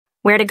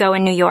Where to go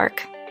in New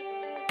York?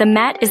 The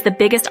Met is the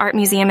biggest art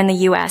museum in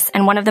the US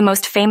and one of the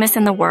most famous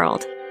in the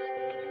world.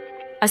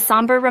 A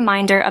somber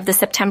reminder of the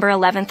September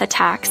 11th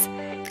attacks,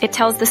 it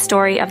tells the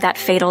story of that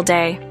fatal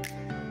day.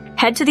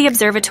 Head to the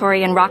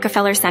observatory and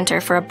Rockefeller Center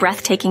for a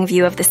breathtaking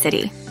view of the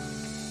city.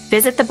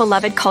 Visit the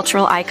beloved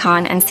cultural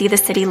icon and see the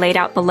city laid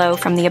out below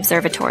from the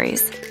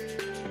observatories.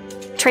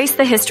 Trace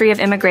the history of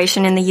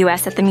immigration in the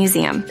US at the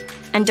museum,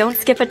 and don't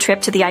skip a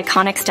trip to the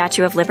iconic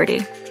Statue of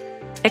Liberty.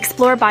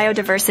 Explore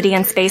biodiversity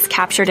and space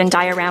captured in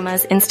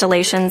dioramas,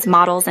 installations,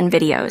 models, and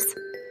videos.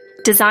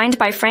 Designed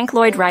by Frank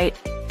Lloyd Wright,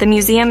 the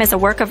museum is a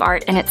work of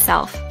art in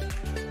itself.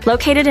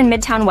 Located in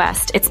Midtown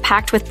West, it's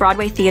packed with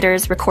Broadway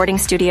theaters, recording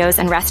studios,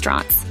 and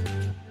restaurants.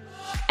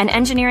 An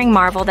engineering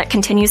marvel that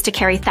continues to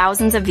carry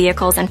thousands of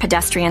vehicles and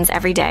pedestrians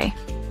every day.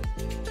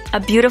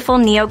 A beautiful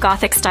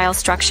neo-Gothic style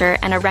structure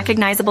and a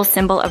recognizable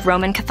symbol of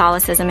Roman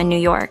Catholicism in New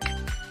York.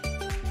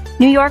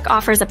 New York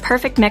offers a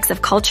perfect mix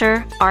of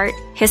culture, art,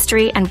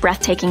 history, and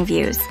breathtaking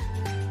views.